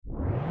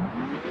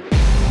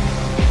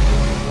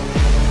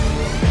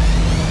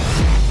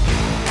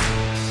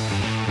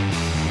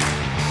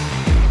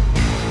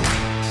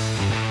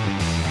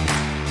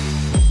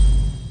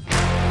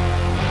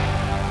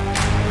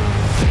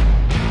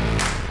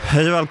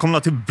Hej och välkomna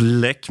till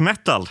Black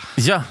Metal.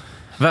 Ja,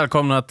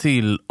 välkomna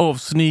till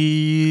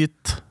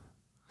avsnitt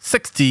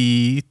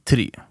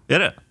 63. Är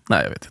det?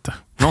 Nej, jag vet inte.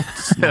 Något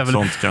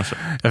sånt kanske.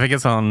 Jag fick en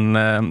sån,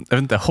 jag vet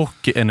inte,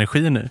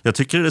 hockeyenergi nu. Jag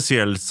tycker det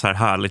ser lite så här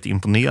härligt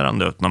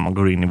imponerande ut när man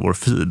går in i vår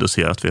feed och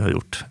ser att vi har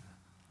gjort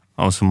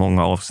så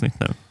många avsnitt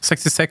nu.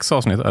 66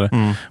 avsnitt är det.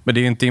 Mm. Men det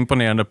är ju inte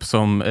imponerande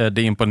som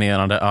det är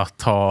imponerande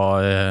att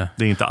ha... Det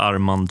är inte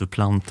Armand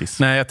Duplantis.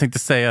 Nej, jag tänkte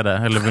säga det.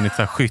 Eller vunnit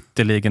så här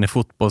skytteligan i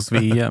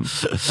fotbolls-VM.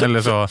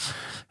 Eller så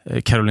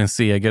Caroline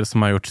Seger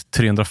som har gjort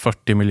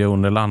 340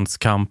 miljoner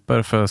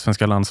landskamper för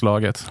svenska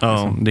landslaget.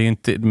 Ja. Det är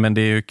inte, men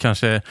det är ju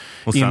kanske...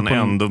 Och sen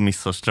ändå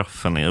missar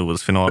straffen i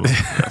OS-finalen.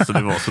 Så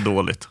det var så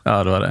dåligt.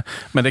 Ja, det var det.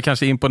 Men det är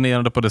kanske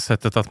imponerande på det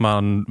sättet att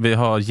vi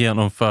har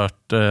genomfört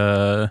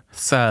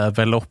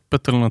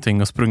Säveloppet eller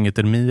någonting och sprungit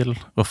en mil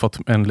och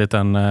fått en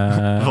liten...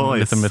 Vad är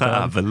liten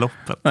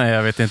Säveloppet? Nej,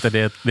 jag vet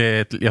inte.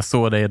 Jag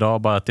såg det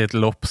idag bara att det är ett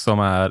lopp som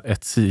är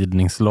ett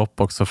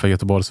sidningslopp också för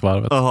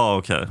Göteborgsvarvet. Jaha,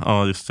 okej.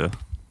 Ja, just det.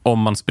 Om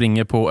man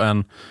springer på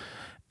en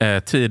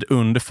tid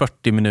under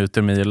 40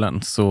 minuter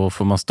milen så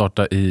får man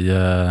starta i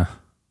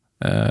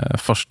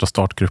första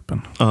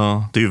startgruppen.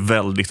 Ja, det är ju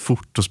väldigt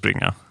fort att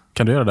springa.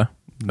 Kan du göra det?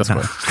 Jag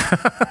skojar.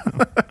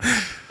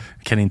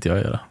 Kan inte jag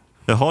göra.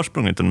 Jag har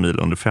sprungit en mil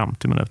under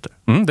 50 minuter.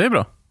 Det är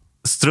bra.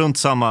 Strunt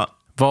samma.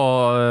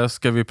 Vad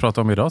ska vi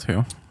prata om idag,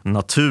 Theo?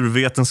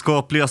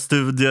 Naturvetenskapliga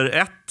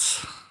studier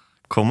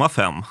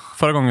 1,5.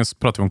 Förra gången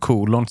pratade vi om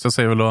kolon, så jag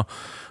säger väl då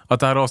att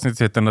det här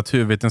avsnittet heter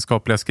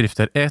Naturvetenskapliga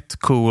skrifter 1,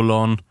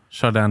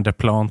 Jardin de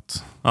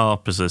Plant.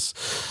 Ja, precis.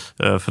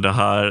 För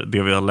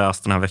det vi har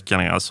läst den här veckan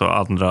är alltså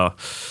andra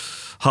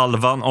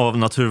halvan av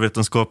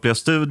naturvetenskapliga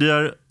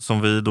studier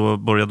som vi då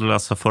började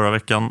läsa förra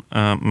veckan,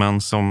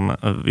 men som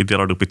vi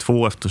delade upp i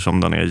 2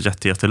 eftersom den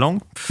är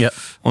jättelång. Yeah.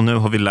 Och nu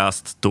har vi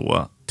läst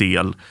då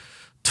del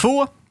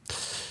 2.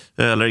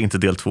 Eller inte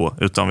del 2,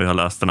 utan vi har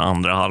läst den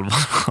andra halvan.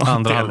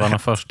 Andra halvan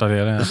och första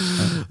delen.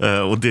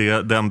 Och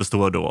den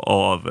består då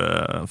av,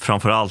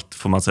 framförallt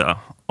får man säga,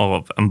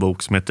 av en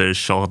bok som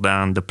heter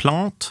Jardin de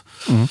Plant.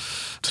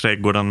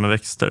 Trädgården med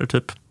växter,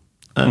 typ.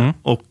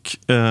 Och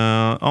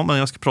men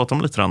jag ska prata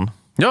om lite den.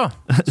 Ja,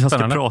 spännande. Jag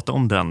ska prata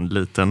om den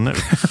lite nu.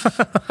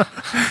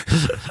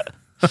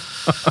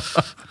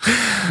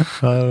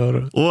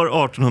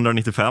 År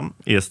 1895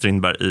 är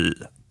Strindberg i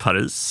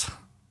Paris.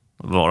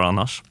 Var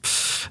annars.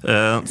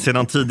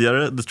 Sedan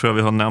tidigare, det tror jag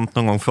vi har nämnt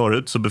någon gång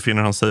förut, så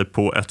befinner han sig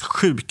på ett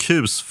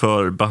sjukhus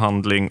för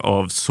behandling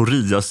av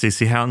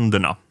psoriasis i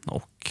händerna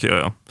och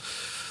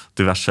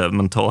diverse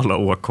mentala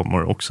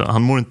åkommor också.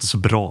 Han mår inte så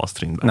bra,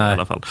 Strindberg. Nej. I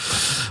alla fall.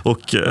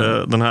 Och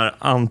den här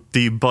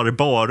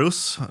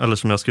Antibarbarus, eller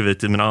som jag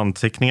skrivit i mina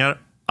anteckningar,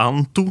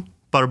 Anto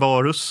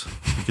Barbarus,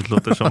 vilket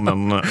låter som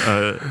en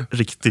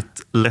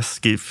riktigt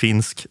läskig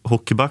finsk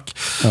hockeyback.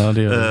 Ja,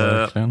 det gör det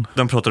verkligen.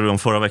 Den pratade vi om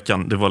förra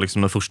veckan. Det var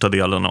liksom den första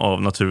delen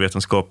av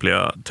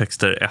naturvetenskapliga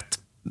texter 1.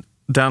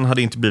 Den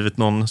hade inte blivit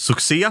någon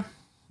succé.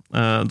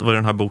 Det var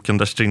den här boken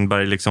där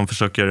Strindberg liksom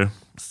försöker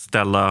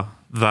ställa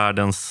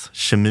världens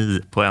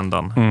kemi på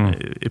ändan.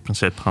 I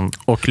princip.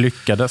 Och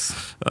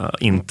lyckades.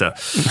 Inte.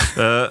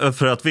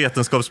 För att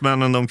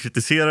vetenskapsmännen, de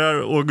kritiserar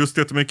August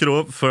jättemycket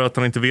då för att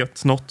han inte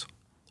vet något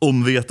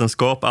om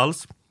vetenskap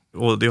alls.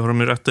 Och det har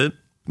de ju rätt i.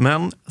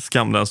 Men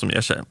skam den som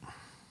ger sig.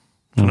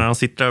 När han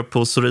sitter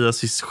på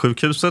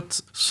psoriasis-sjukhuset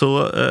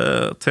så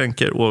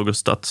tänker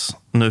August att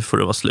nu får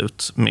det vara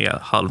slut med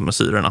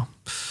halvmesyrerna.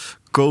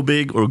 Go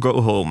big or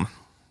go home.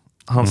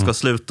 Han ska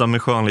sluta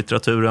med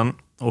skönlitteraturen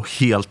och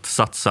helt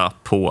satsa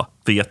på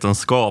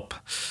vetenskap.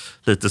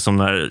 Lite som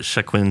när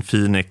Joaquin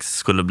Phoenix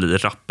skulle bli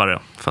rappare,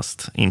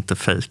 fast inte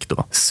fake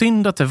då.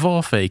 Synd att det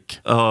var fake.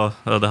 Ja,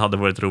 det hade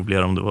varit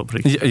roligare om det var på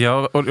riktigt.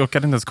 Jag kan inte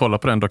ens kolla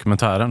på den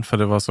dokumentären, för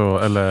det var så...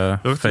 Eller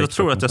jag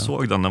tror att jag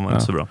såg den var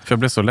inte så bra. För jag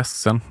blev så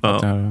ledsen.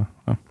 Ja.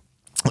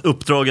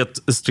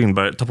 Uppdraget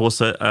Strindberg tar på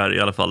sig är i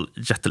alla fall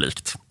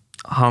jättelikt.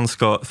 Han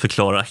ska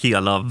förklara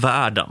hela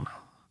världen.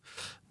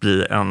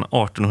 Bli en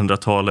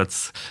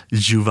 1800-talets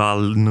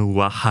Yuval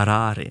Noah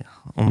Harari,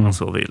 om man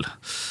så vill.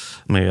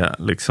 Med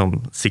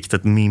liksom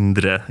siktet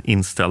mindre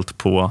inställt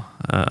på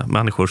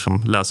människor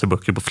som läser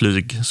böcker på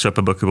flyg,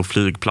 köper böcker på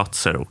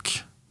flygplatser och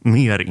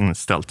mer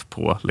inställt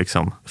på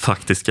liksom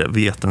faktiska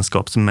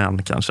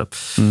vetenskapsmän kanske.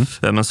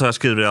 Men så här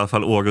skriver i alla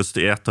fall August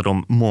i ett av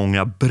de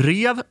många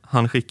brev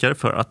han skickar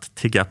för att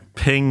tigga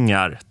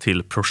pengar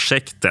till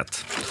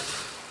projektet.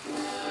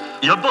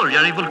 Jag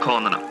börjar i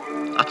vulkanerna.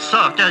 Att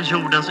söka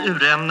jordens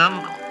urämnen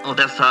och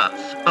dessa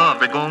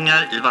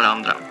övergångar i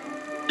varandra.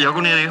 Jag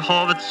går ner i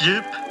havets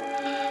djup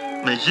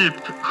med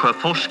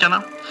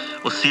djupsjöforskarna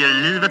och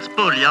ser livets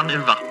början ur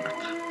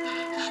vattnet.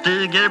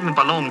 Stiger med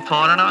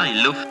ballongfararna i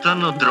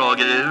luften och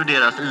drager ur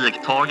deras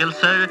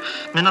iakttagelser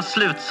mina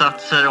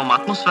slutsatser om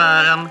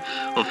atmosfären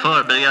och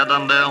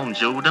förberedande om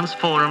jordens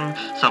form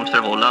samt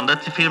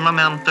förhållandet till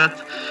firmamentet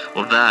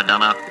och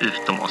världarna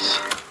utom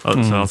oss.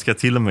 Så han ska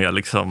till och med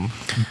liksom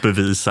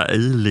bevisa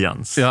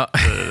aliens. Ja.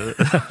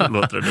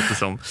 Låter det lite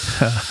som.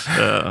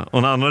 Och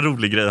en annan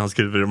rolig grej han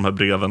skriver i de här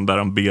breven där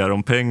han ber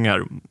om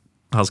pengar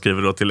Han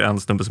skriver då till en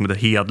snubbe som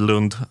heter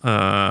Hedlund,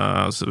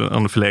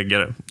 en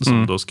förläggare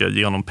som då ska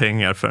ge honom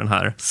pengar för den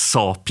här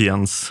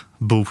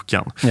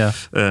Sapiens-boken.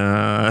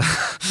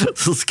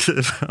 Så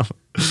skriver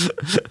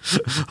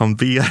han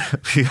ber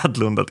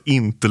Hedlund att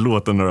inte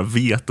låta några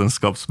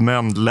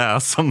vetenskapsmän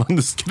läsa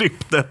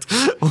manuskriptet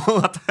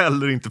och att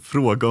heller inte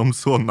fråga om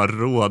sådana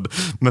råd,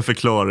 med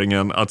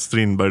förklaringen att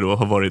Strindberg då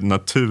har varit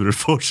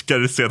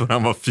naturforskare sedan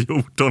han var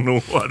 14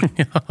 år.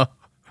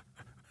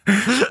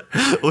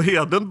 Och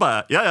Hedlund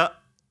bara, ja,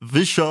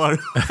 vi kör.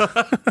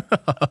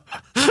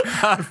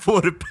 Här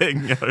får du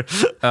pengar.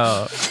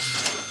 Ja.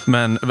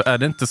 Men är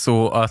det inte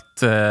så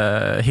att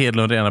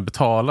Hedlund redan har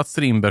betalat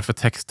Strindberg för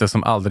texter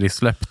som aldrig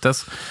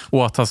släpptes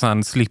och att han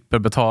sedan slipper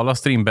betala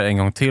Strindberg en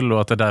gång till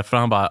och att det är därför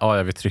han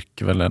bara, vi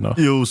trycker väl ändå.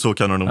 Jo, så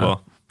kan det nog vara.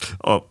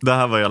 Ja, det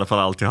här var i alla fall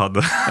allt jag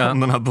hade om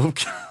den här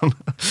boken.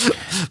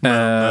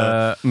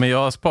 Men jag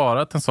har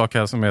sparat en sak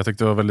här som jag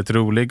tyckte var väldigt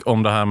rolig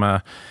om det här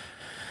med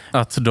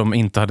att de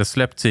inte hade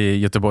släppt i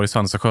Göteborgs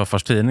Handels- och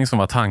Sjöfartstidning som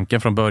var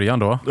tanken från början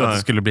då. Nej. Att det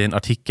skulle bli en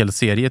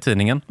artikelserie i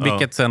tidningen. Ja.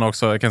 Vilket sen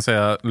också, jag kan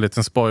säga en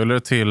liten spoiler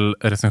till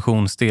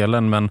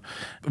recensionsdelen, men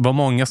det var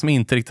många som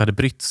inte riktigt hade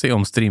brytt sig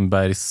om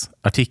Strindbergs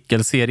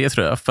artikelserie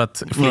tror jag. För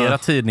att flera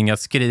tidningar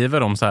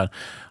skriver om så här,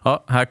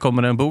 här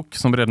kommer en bok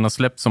som redan har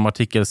släppt som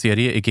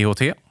artikelserie i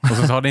GHT. Och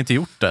så har de inte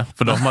gjort det,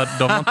 för de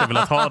har inte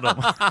velat ha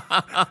dem.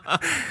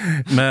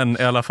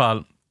 Men i alla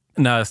fall,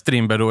 när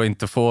Strindberg då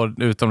inte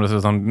får utom det,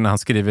 utan när han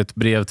skriver ett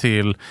brev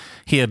till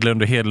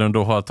Hedlund och Hedlund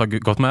då har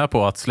gått med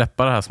på att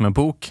släppa det här som en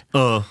bok,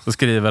 så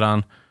skriver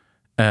han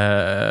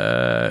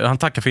han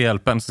tackar för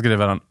hjälpen, så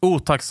skriver han: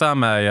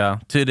 otacksam är jag,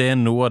 ty det är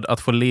en nåd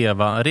att få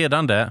leva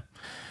redan det,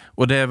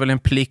 och det är väl en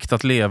plikt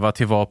att leva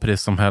till vad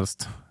pris som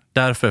helst.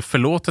 Därför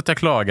förlåt att jag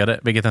klagade,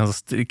 vilket är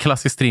en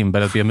klassisk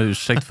Strindberg att be om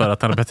ursäkt för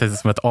att han har betett sig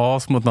som ett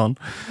as mot någon.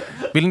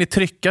 Vill ni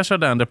trycka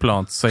Jardin de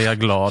Plant så är jag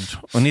glad,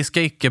 och ni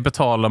ska icke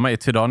betala mig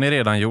till det ni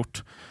redan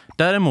gjort.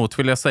 Däremot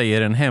vill jag säga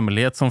er en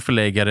hemlighet som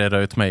förläggare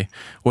röjt mig,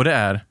 och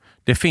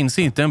det finns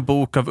inte en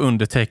bok av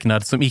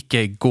undertecknad som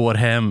icke går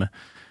hem.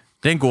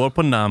 Den går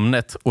på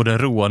namnet och den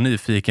råa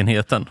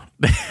nyfikenheten.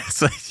 Det är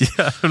så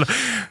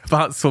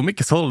jävla... Så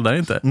mycket såld där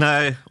inte.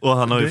 Nej, och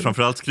han har ju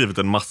framförallt skrivit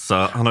en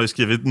massa... Han har ju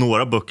skrivit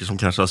några böcker som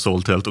kanske har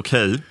sålt helt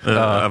okej.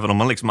 Även om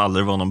han liksom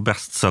aldrig var någon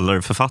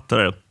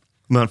bestsellerförfattare.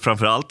 Men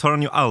framförallt har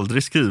han ju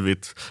aldrig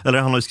skrivit... Eller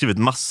han har ju skrivit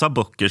massa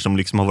böcker som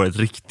liksom har varit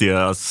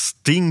riktiga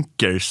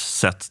stinkers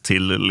sett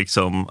till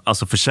liksom,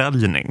 alltså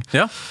försäljning.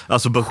 Ja.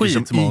 Alltså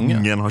böcker som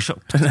ingen har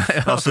köpt.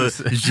 Alltså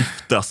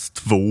Giftas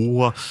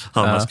 2.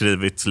 Han har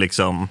skrivit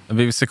liksom...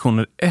 Vid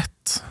sektioner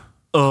 1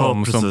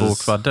 kom som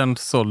bok, va? Den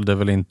sålde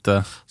väl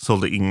inte...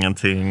 Sålde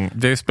ingenting.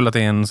 Det har ju spelat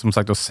in som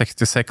sagt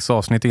 66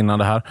 avsnitt innan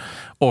det här.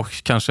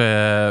 Och kanske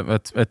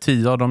ett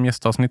 10 av de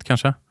gästavsnitt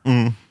kanske.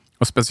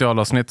 Och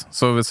specialavsnitt.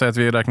 Så vi säger att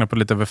vi räknar på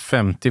lite över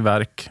 50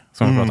 verk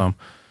som vi pratar om.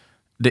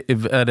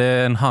 Är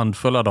det en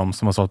handfull av dem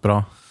som har sålt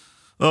bra?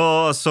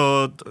 Ja,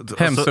 alltså...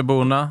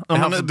 Hemsöborna.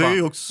 Det är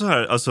ju också så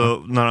här,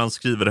 alltså när han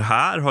skriver det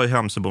här har ju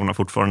Hemsöborna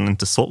fortfarande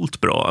inte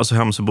sålt bra. Alltså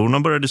Hemsöborna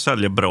började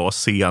sälja bra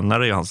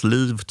senare i hans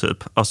liv typ.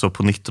 Alltså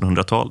på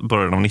 1900-talet,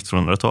 början av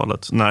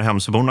 1900-talet. När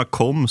Hemsöborna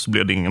kom så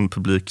blev det ingen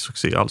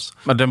publiksuccé alls.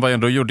 Men den var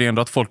ändå, gjorde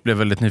ändå att folk blev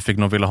väldigt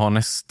nyfikna och ville ha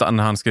nästa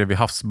när han skrev i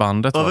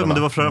Havsbandet. Ja, men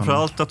det var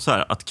framförallt att, så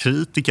här, att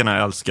kritikerna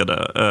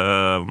älskade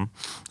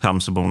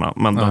Hemsöborna.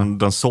 Men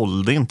den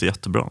sålde inte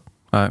jättebra.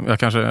 Nej, det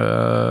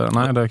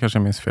kanske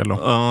jag minns fel då.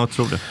 Ja, jag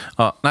tror det.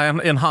 Ja, nej,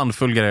 en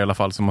handfull grej i alla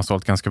fall som har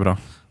sålt ganska bra.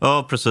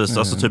 Ja, precis.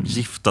 Alltså typ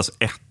Giftas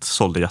 1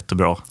 sålde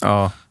jättebra.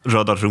 Ja.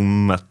 Röda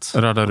rummet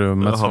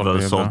har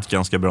väl sålt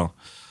ganska bra.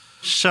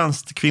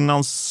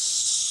 Tjänstekvinnans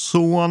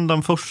son,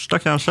 den första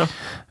kanske?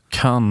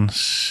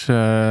 Kanske...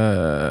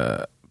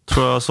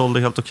 Tror jag sålde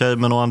helt okej,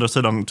 men å andra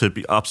sidan typ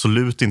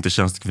absolut inte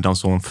Tjänstekvinnans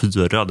son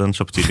 4. Den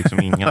köpte ju liksom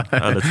ingen,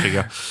 eller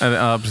 3.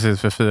 Ja,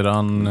 precis, för 4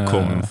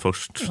 kom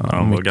först när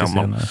han var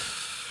gammal. Senare.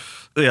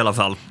 I alla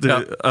fall,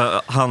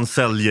 han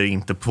säljer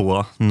inte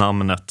på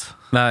namnet.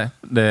 Nej,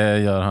 det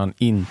gör han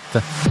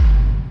inte.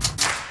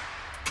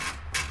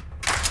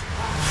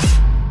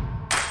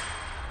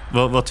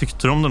 Vad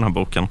tyckte du om den här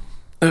boken?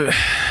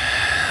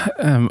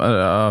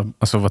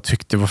 Alltså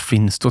vad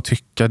finns det att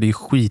tycka? Det är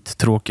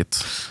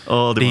skittråkigt.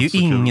 Det är ju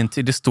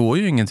ingenting, det står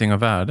ju ingenting av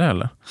värde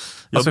heller.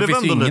 Alltså det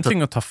finns ju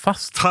ingenting att ta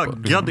fast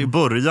taggad på. I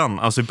början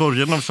av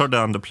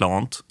Jardin de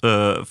Plant,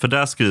 för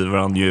där skriver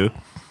han ju,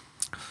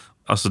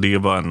 alltså det är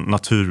bara en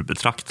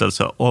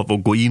naturbetraktelse av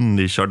att gå in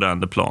i Jardin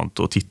de Plant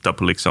och titta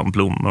på liksom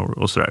blommor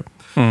och sådär.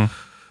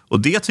 Och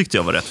det tyckte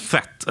jag var rätt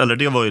fett. Eller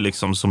det var ju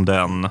liksom som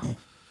den...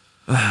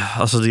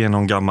 Alltså det är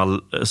någon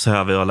gammal så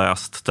här vi har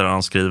läst där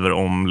han skriver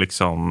om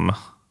liksom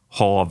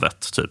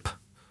havet typ.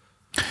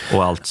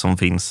 Och allt som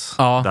finns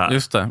där. Ja,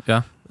 just det.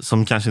 Ja.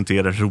 Som kanske inte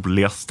är det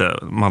roligaste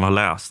man har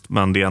läst,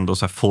 men det är ändå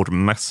så här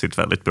formmässigt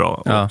väldigt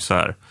bra och så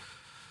här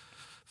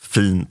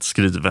fint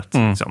skrivet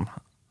liksom.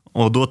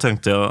 Och då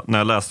tänkte jag, när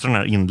jag läste den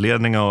här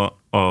inledningen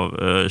av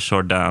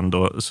Jardin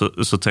då,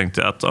 så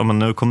tänkte jag att men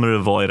nu kommer det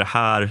vara i det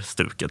här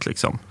stuket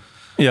liksom.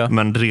 Ja.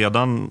 Men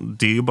redan,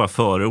 det är ju bara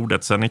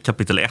förordet. Sen i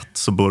kapitel 1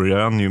 så börjar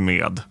han ju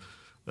med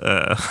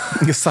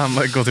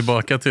Gå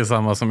tillbaka till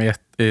samma som i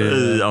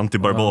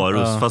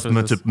Antibarbaros, fast precis.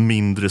 med typ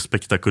mindre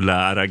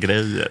spektakulära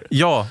grejer.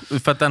 Ja,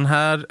 för att den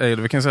här,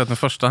 vi kan säga att den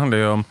första handlar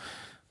ju om,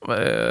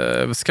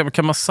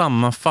 kan man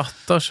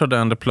sammanfatta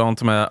Jardin de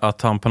Plante med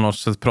att han på något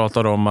sätt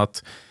pratar om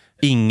att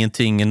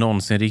ingenting är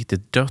någonsin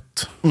riktigt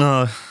dött.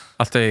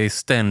 Att det är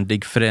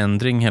ständig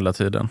förändring hela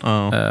tiden.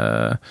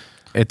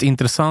 Ett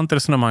intressant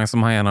resonemang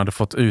som han gärna hade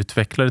fått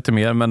utveckla lite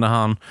mer, men när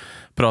han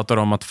pratar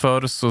om att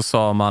förr så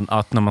sa man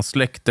att när man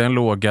släckte en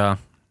låga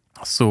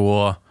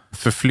så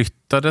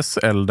förflyttades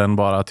elden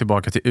bara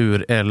tillbaka till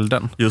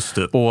urelden. Just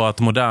det. Och att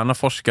moderna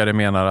forskare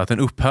menar att den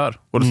upphör.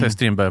 Och då säger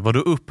Strindberg, vad då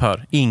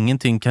upphör?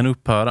 Ingenting kan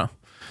upphöra.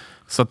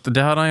 Så att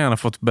det hade han gärna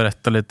fått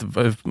berätta lite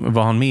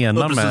vad han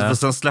menar precis, med. För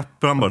sen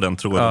släpper han bara den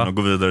tråden och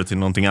går vidare till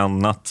någonting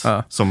annat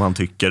som han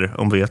tycker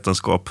om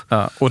vetenskap.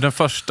 Och den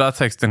första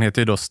texten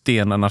heter ju då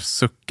Stenarnas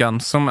suckan,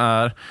 som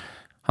är,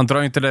 han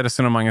drar inte det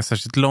resonemanget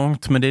särskilt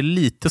långt, men det är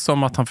lite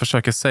som att han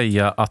försöker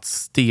säga att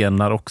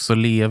stenar också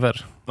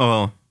lever.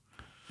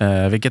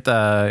 Vilket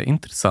är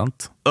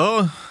intressant.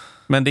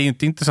 Men det är ju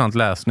inte intressant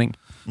läsning.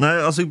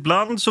 Nej, alltså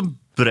ibland så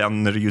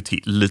bränner det ju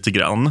till lite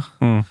grann.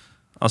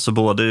 Alltså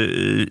både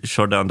i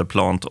Jardin de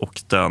Plante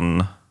och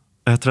den,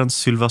 heter den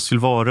Sylva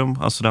Sylvarum,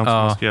 alltså den som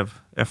jag skrev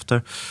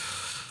efter.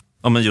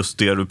 Ja, men just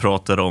det du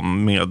pratar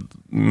om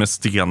med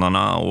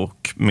stenarna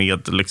och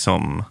med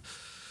liksom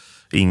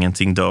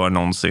ingenting dör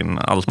någonsin,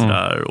 allt det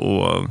där,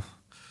 och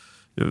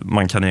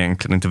man kan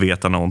egentligen inte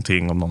veta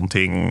någonting om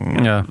någonting.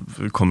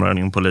 Kommer han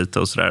in på lite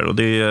och sådär, och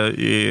det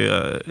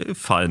är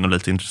fine och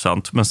lite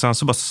intressant. Men sen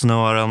så bara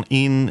snör han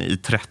in i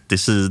 30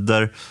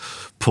 sidor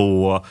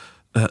på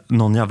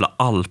någon jävla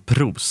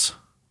alpros.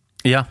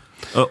 Ja.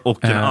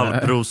 Och en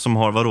alpros som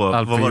har vad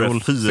var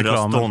det?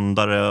 4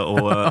 ståndare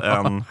och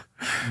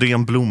det är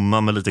en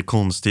blomma med lite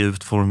konstig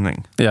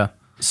utformning. Ja.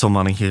 Som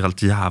man är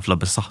helt jävla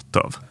besatt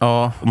av.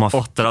 Och man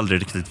fattar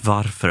aldrig riktigt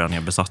varför han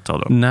är besatt av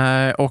den.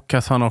 Nej, och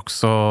att han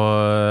också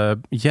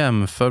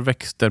jämför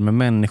växter med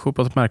människor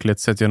på ett märkligt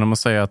sätt genom att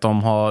säga att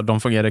de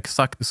fungerar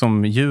exakt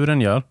som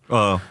djuren gör.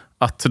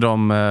 Att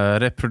de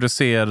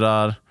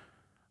reproducerar,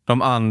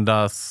 de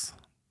andas,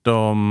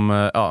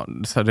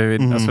 alltså,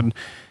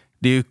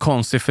 det är ju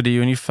konstigt, för det är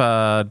ju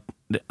ungefär,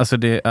 alltså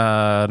det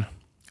är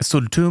så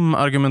dum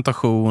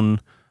argumentation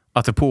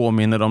att det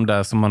påminner om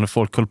det som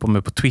folk håller på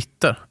med på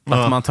Twitter.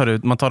 Att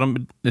man tar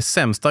de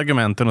sämsta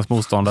argumenten hos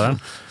motståndaren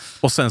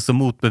och sen så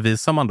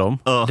motbevisar man dem.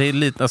 Det är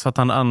lite alltså att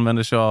han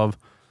använder sig av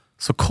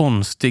så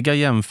konstiga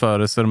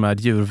jämförelser med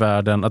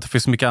djurvärlden, att det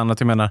finns så mycket annat.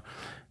 Jag menar,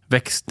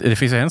 det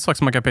finns en sak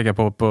som man kan peka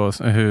på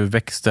hur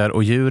växter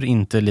och djur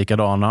inte är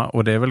likadana,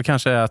 och det är väl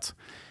kanske att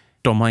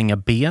de har inga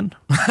ben.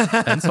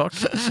 En sak.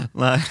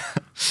 Nej.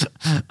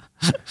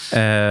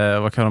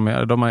 Vad kan de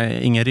göra? De har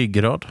ingen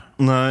ryggrad.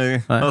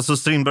 Nej. Alltså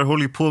Strindberg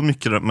håller ju på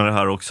mycket med det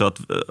här också, att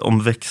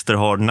om växter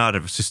har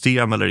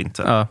nervsystem eller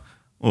inte.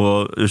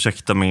 Och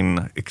ursäkta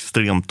min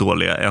extremt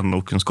dåliga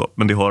NO-kunskap,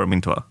 men det har de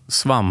inte, va?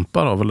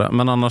 Svampar har väl det,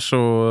 men annars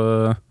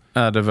så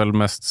är det väl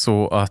mest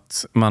så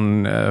att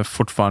man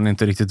fortfarande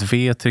inte riktigt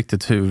vet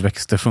hur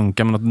växter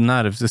funkar, men att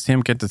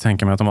nervsystem kan jag inte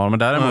tänka mig att de har. Men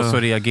däremot så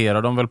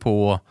reagerar de väl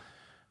på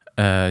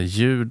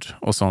ljud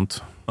och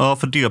sånt. Ja,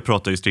 för det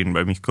pratar ju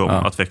Strindberg mycket om,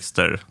 att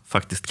växter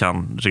faktiskt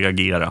kan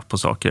reagera på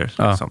saker.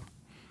 Liksom.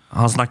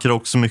 Han snackar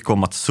också mycket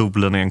om att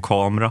solen är en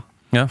kamera.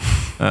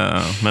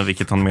 Men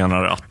vilket han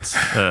menar att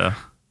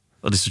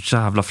det är så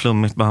jävla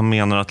flummigt, men han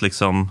menar att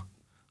liksom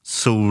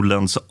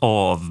solens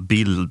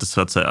avbild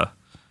så att säga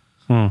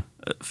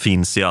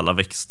finns i alla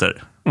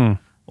växter.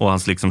 Och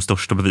hans liksom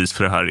största bevis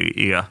för det här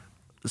är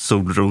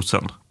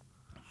solrosen.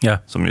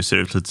 Som ju ser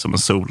ut lite som en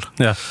sol.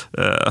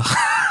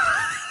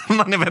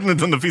 Man, jag vet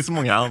inte om det finns så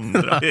många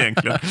andra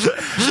egentligen.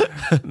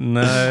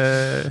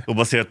 Nej. Och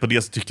baserat på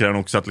det så tycker han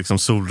också att liksom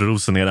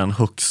solrosen är den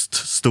högst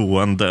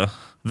stående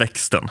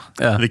växten.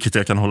 Vilket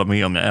jag kan hålla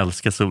med om. Jag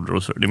älskar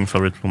solrosor. Det är min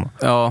favoritblomma.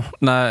 Ja,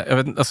 nej, jag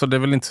vet, alltså det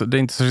är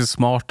inte så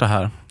smart det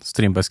här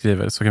Strindberg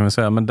skriver, så kan man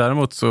säga. Men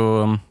däremot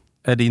så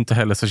är det inte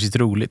heller särskilt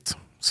roligt.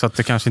 Så att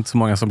det kanske inte så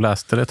många som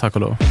läste det, tack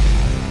och lov.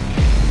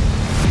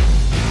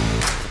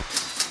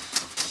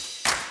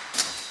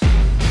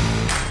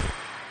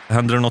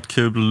 Hände det något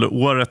kul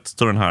året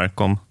då den här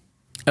kom?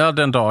 Ja,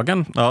 den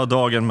dagen. Ja,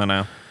 dagen menar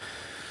jag.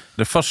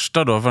 Det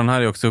första då, för den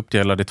här är också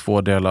uppdelad i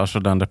 2 delar,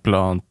 Jardin de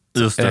Plante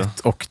 1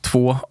 och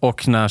 2.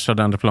 Och när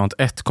Jardin de Plante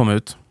 1 kom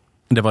ut,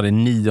 det var det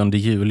 9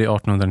 juli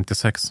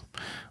 1896.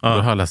 Och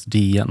då har jag läst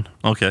DN.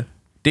 Okay.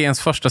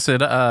 DNs första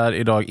sida är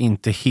idag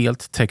inte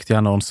helt täckt i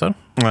annonser.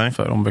 Nej.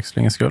 För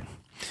omväxlingens skull.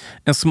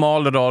 En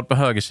smal rad på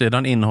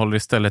högersidan innehåller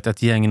istället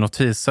ett gäng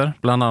notiser.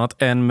 Bland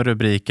annat en med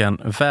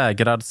rubriken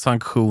 "Vägrad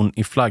sanktion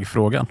i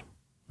flaggfrågan".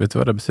 Vet du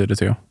vad det betyder,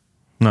 Theo?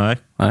 Nej.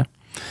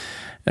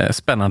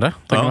 Spännande,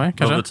 tänker man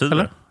kanske. Vad betyder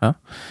det? Ja.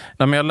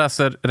 Men jag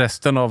läser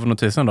resten av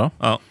notisen då.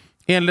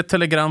 Enligt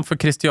telegram för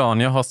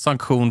Christiania har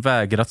sanktion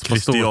vägrats på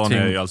Storting.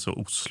 Christiania är alltså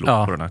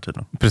Oslo på den här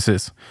tiden.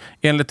 Precis.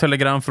 Enligt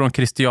telegram från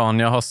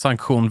Christiania har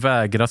sanktion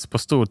vägrats på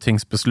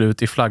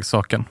Stortingsbeslut i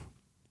flaggsaken.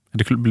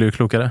 Blir du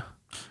klokare?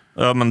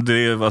 Ja, men det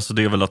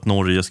är väl att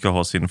Norge ska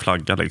ha sin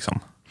flagga liksom.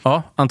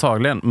 Ja,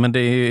 antagligen. Men det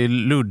är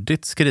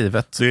luddigt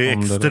skrivet. Det är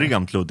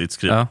extremt luddigt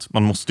skrivet. Ja.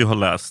 Man måste ju ha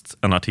läst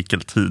en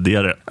artikel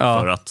tidigare. Ja,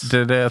 för att...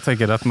 det jag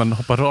tänker att man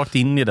hoppar rakt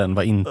in i den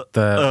var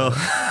inte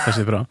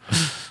särskilt bra.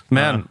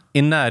 Men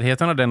i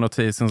närheten av den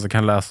notisen så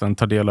kan läsaren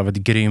ta del av ett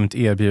grymt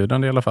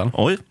erbjudande i alla fall.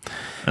 Oj,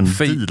 en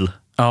deal.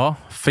 Ja,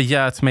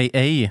 Förgät mig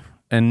ej.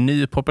 En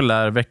ny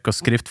populär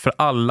veckoskrift för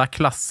alla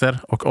klasser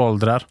och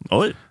åldrar.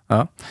 Oj.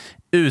 Ja.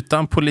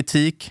 Utan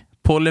politik,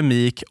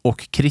 polemik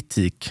och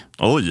kritik.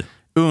 Oj.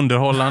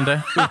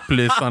 Underhållande,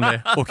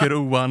 upplysande och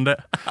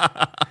roande.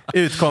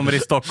 Utkommer i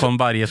Stockholm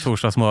varje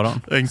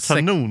torsdagsmorgon. En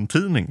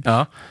kanontidning.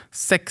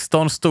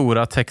 16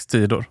 stora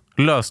textsidor.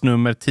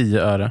 Lösnummer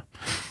 10 öre.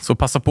 Så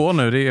passa på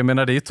nu, det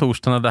är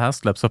torsdag när det här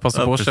släpps. Så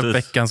passa på att köpa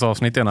veckans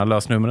avsnitt innan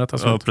lösnumret.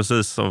 Ja,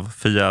 precis. Så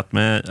förgät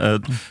mig.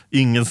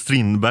 Ingen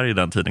Strindberg i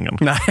den tidningen.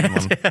 Nej,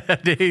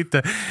 det är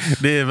inte.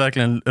 Det är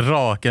verkligen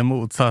raka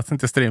motsatsen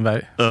till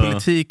Strindberg.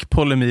 Politik,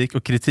 polemik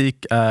och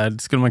kritik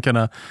skulle man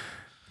kunna...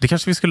 Det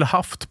kanske vi skulle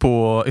haft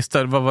på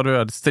istället, vad var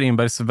det?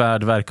 Strindbergs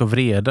värld, verk och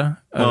vrede.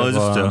 Ja,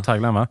 just det.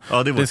 Tagline, va?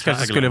 Ja, det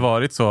kanske skulle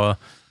varit så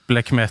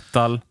black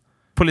metal,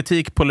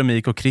 politik,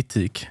 polemik och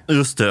kritik.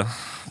 Just det,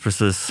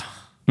 precis.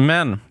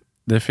 Men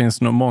det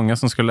finns nog många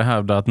som skulle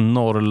hävda att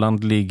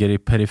Norrland ligger i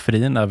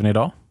periferin även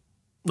idag.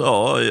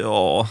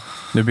 Ja.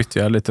 Nu bytte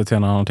jag lite till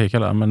en annan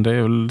artikel här, men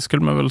det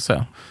skulle man väl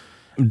säga.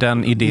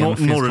 Den idén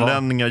finns kvar.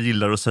 Norrlänningar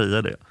gillar att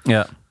säga det.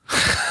 Ja.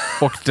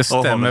 Och det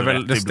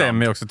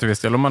stämmer också till viss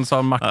del. Om man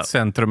sa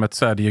maktcentrumet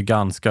så är det ju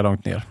ganska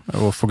långt ner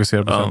och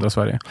fokuserar på södra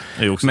Sverige.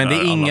 Men det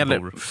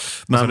är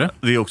men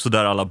det är också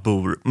där alla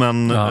bor.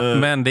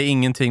 Men det är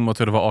ingenting mot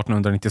hur det var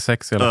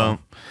 1896 i alla fall.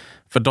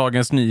 För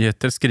Dagens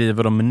Nyheter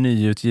skriver om en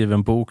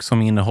nyutgiven bok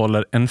som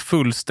innehåller en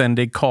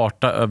fullständig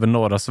karta över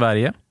norra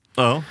Sverige.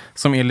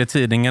 Som enligt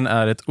tidningen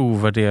är ett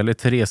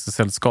ovärderligt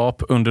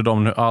resesällskap under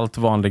de nu allt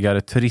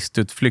vanligare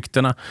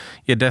turistutflykterna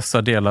i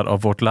dessa delar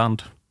av vårt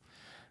land.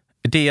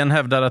 DN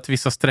hävdar att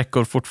vissa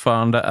sträckor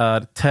fortfarande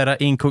är terra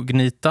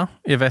incognita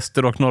i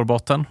Väster- och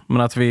Norrbotten,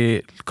 men att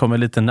vi kommer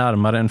lite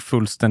närmare en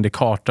fullständig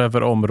karta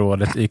över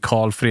området i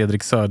Carl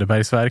Fredrik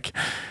Söderbergs verk.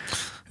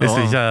 Det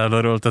är så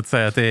jävla roligt att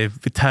säga att det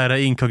är terra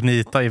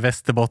incognita i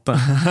Västerbotten.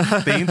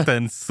 Det är inte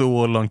ens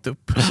så långt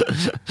upp.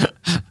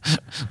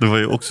 Det var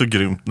ju också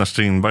grymt när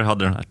Strindberg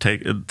hade den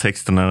här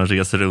texten när han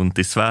reser runt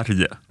i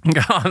Sverige.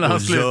 Och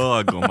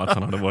ljög om att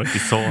han hade varit i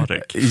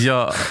Sarek.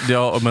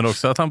 Ja, men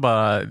också att han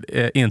bara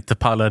inte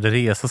pallade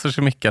resa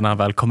så mycket när han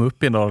väl kom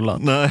upp i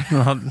Norrland. Nej.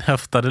 Han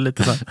höftade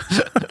lite sen.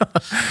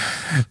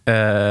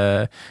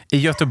 I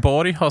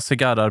Göteborg har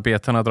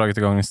cigarrarbetarna dragit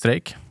igång en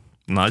strejk.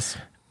 Nice.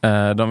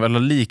 De vill ha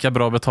lika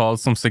bra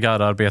betalt som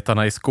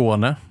cigarrarbetarna i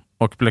Skåne.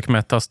 Och Black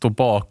Metal står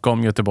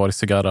bakom Göteborgs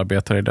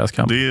cigarrarbetare i deras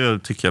kamp. Det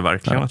tycker jag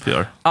verkligen att vi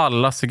gör.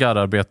 Alla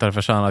cigarrarbetare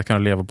förtjänar att kunna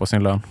leva på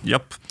sin lön.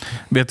 Japp.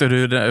 Vet du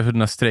hur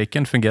den här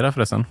strejken fungerar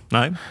förresten?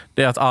 Nej.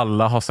 Det är att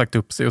alla har sagt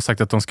upp sig och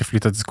sagt att de ska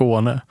flytta till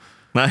Skåne.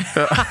 Nej.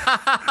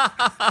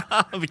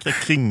 Vilka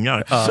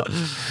kingar.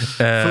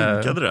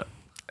 Funkade det?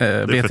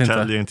 Det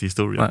förtäljer inte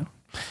historien. Nej.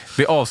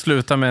 Vi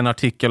avslutar med en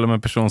artikel om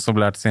en person som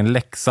lärt sig en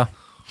läxa.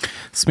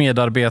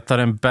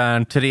 Smedarbetaren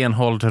Bernt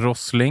Renhold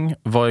Rossling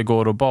var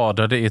igår och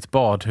badade i ett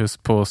badhus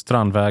på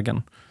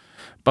Strandvägen.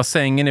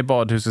 Bassängen i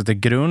badhuset är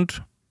grund,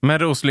 men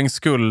Rossling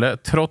skulle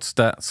trots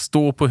det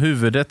stå på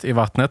huvudet i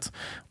vattnet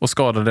och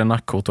skadade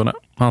nackkotorna.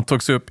 Han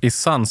togs upp i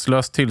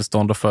sanslöst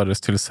tillstånd och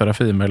fördes till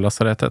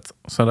Serafimerlasarettet.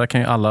 Så där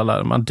kan ju alla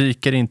lära. Man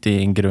dyker inte i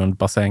en grund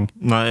bassäng.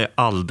 Nej,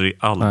 aldrig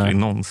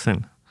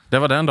någonsin. Det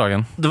var den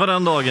dagen.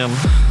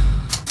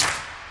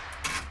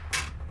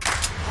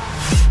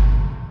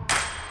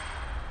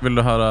 Vill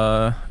du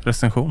höra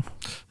recension?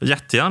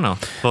 Jättegärna.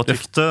 Vad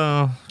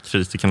tyckte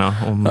kritikerna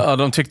om... Ja,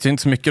 de tyckte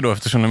inte så mycket då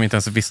eftersom de inte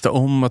ens visste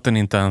om att den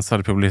inte ens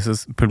hade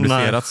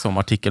publicerats som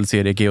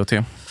artikelserie GOT.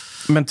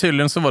 Men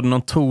tydligen så var det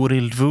någon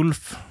Torild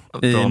Wulf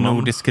i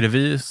Nordisk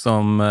Revy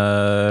som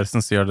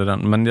recenserade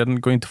den. Men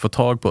den går inte att få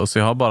tag på, så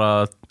jag har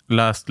bara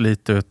läst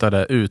lite ut av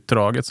det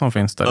utdraget som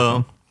finns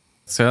där.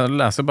 Så jag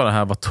läser bara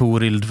här vad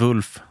Torild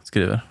Wulf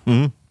skriver.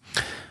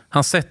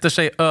 Han sätter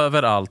sig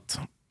överallt.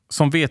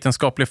 Som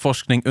vetenskaplig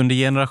forskning under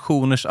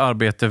generationers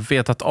arbete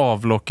vet att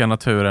avlocka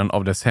naturen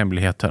av dess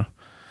hemligheter.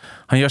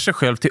 Han gör sig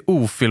själv till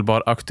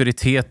ofyllbar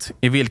auktoritet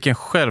i vilken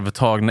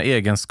självtagna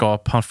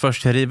egenskap han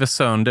först river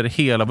sönder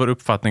hela vår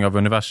uppfattning av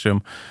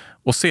universum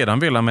och sedan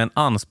vill han med en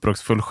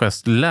anspråksfull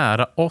gest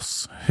lära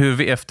oss hur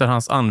vi efter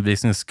hans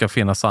anvisning ska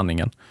finna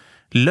sanningen.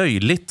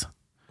 Löjligt!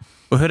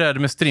 Och hur är det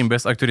med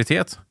Strindbergs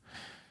auktoritet?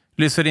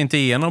 Lyser inte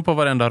igenom på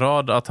varenda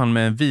rad att han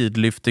med en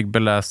vidlyftig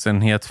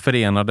beläsenhet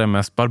förenar den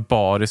mest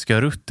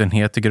barbariska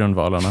ruttenhet i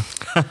grundvalarna.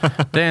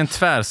 Det är en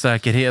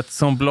tvärsäkerhet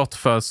som blott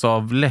föds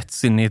av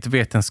lättsinnigt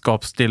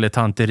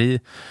vetenskapsdilettanteri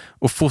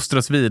och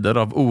fostras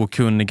vidare av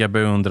okunniga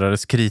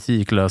beundrares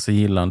kritiklösa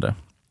gillande.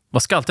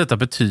 Vad ska allt detta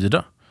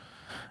betyda?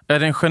 Är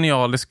det en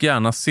genialisk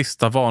hjärnas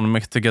sista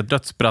vanmäktiga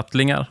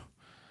dödsbrattlingar?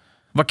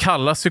 Vad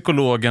kallar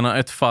psykologerna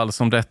ett fall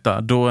som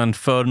detta då en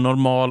för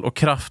normal och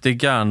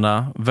kraftig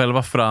hjärna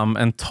välvar fram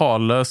en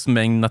tallös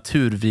mängd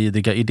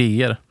naturvidriga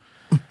idéer?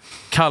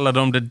 Kallar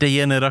de det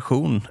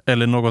degeneration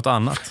eller något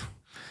annat?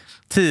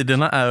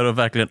 Tiderna är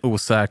verkligen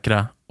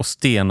osäkra och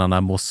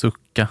stenarna må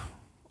sucka.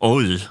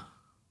 Oj.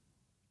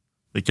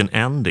 Vilken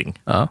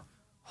ending. Ja.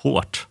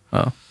 Hårt.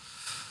 Ja.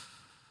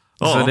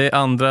 Ja. Så det är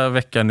andra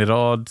veckan i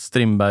rad.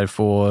 Strindberg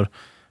får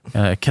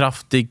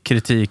kraftig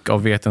kritik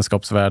av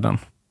vetenskapsvärlden.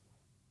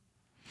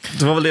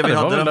 Det var väl det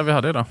vi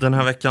hade idag. Den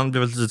här veckan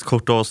blev ett litet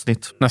kort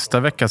avsnitt. Nästa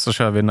vecka så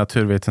kör vi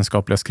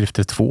Naturvetenskapliga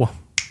skrifter 2.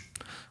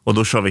 Och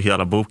då kör vi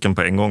hela boken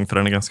på en gång, för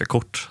den är ganska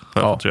kort,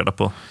 har jag fått reda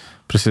på.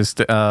 Precis,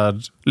 det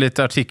är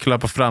lite artiklar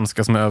på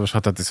franska som är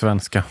översatta till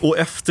svenska. Och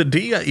efter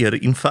det är det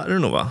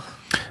Inferno, va?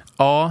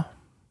 Ja,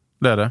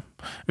 det är det.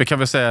 Vi kan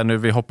väl säga nu,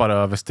 vi hoppar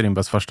över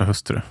Strindbergs första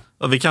hustru.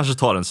 Ja, vi kanske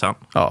tar den sen,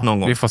 någon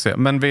gång. Vi får se.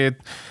 Men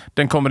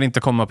den kommer inte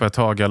komma på ett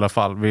tag i alla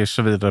fall. Vi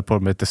kör vidare på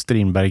lite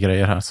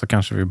Strindberg-grejer här, så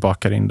kanske vi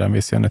bakar in den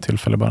vid senare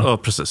tillfälle bara. Ja,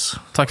 precis.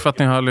 Tack för att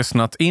ni har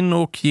lyssnat. In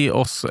och ge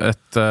oss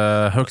ett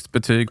högt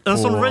betyg på... En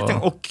sån rating,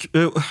 och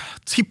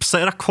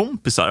tipsa era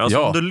kompisar. Alltså,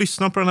 om du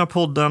lyssnar på den här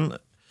podden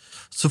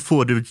så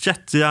får du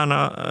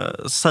jättegärna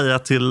säga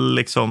till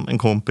liksom en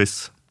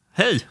kompis: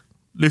 hej,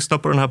 lyssna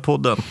på den här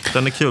podden,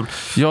 den är kul.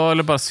 Ja,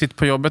 eller bara sitt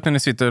på jobbet när ni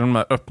sitter i de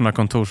här öppna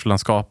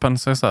kontorslandskapen.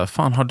 Så är det så här,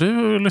 fan, har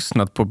du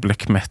lyssnat på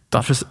black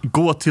metal?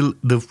 Gå till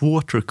the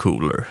water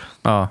cooler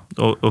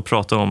och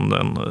prata om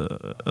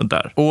den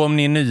där. Och om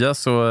ni är nya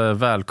så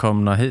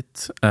välkomna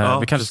hit.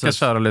 Vi kanske ska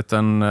köra lite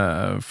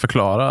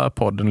förklara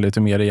podden lite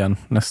mer igen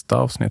nästa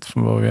avsnitt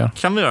från vad vi gör.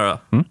 Kan vi göra?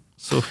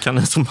 Så kan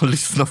ni som har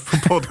lyssnat på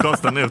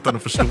podcasten utan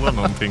att förstå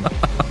någonting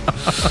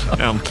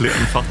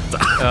äntligen fatta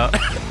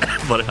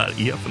vad det här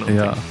är för någonting.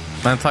 Ja.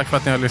 Men tack för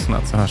att ni har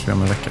lyssnat, så hörs vi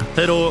om en vecka.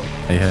 Hej då!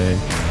 Hej hej!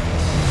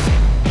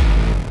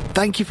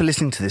 Thank you for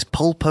listening to this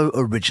Polpo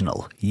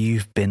original.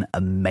 You've been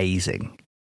amazing.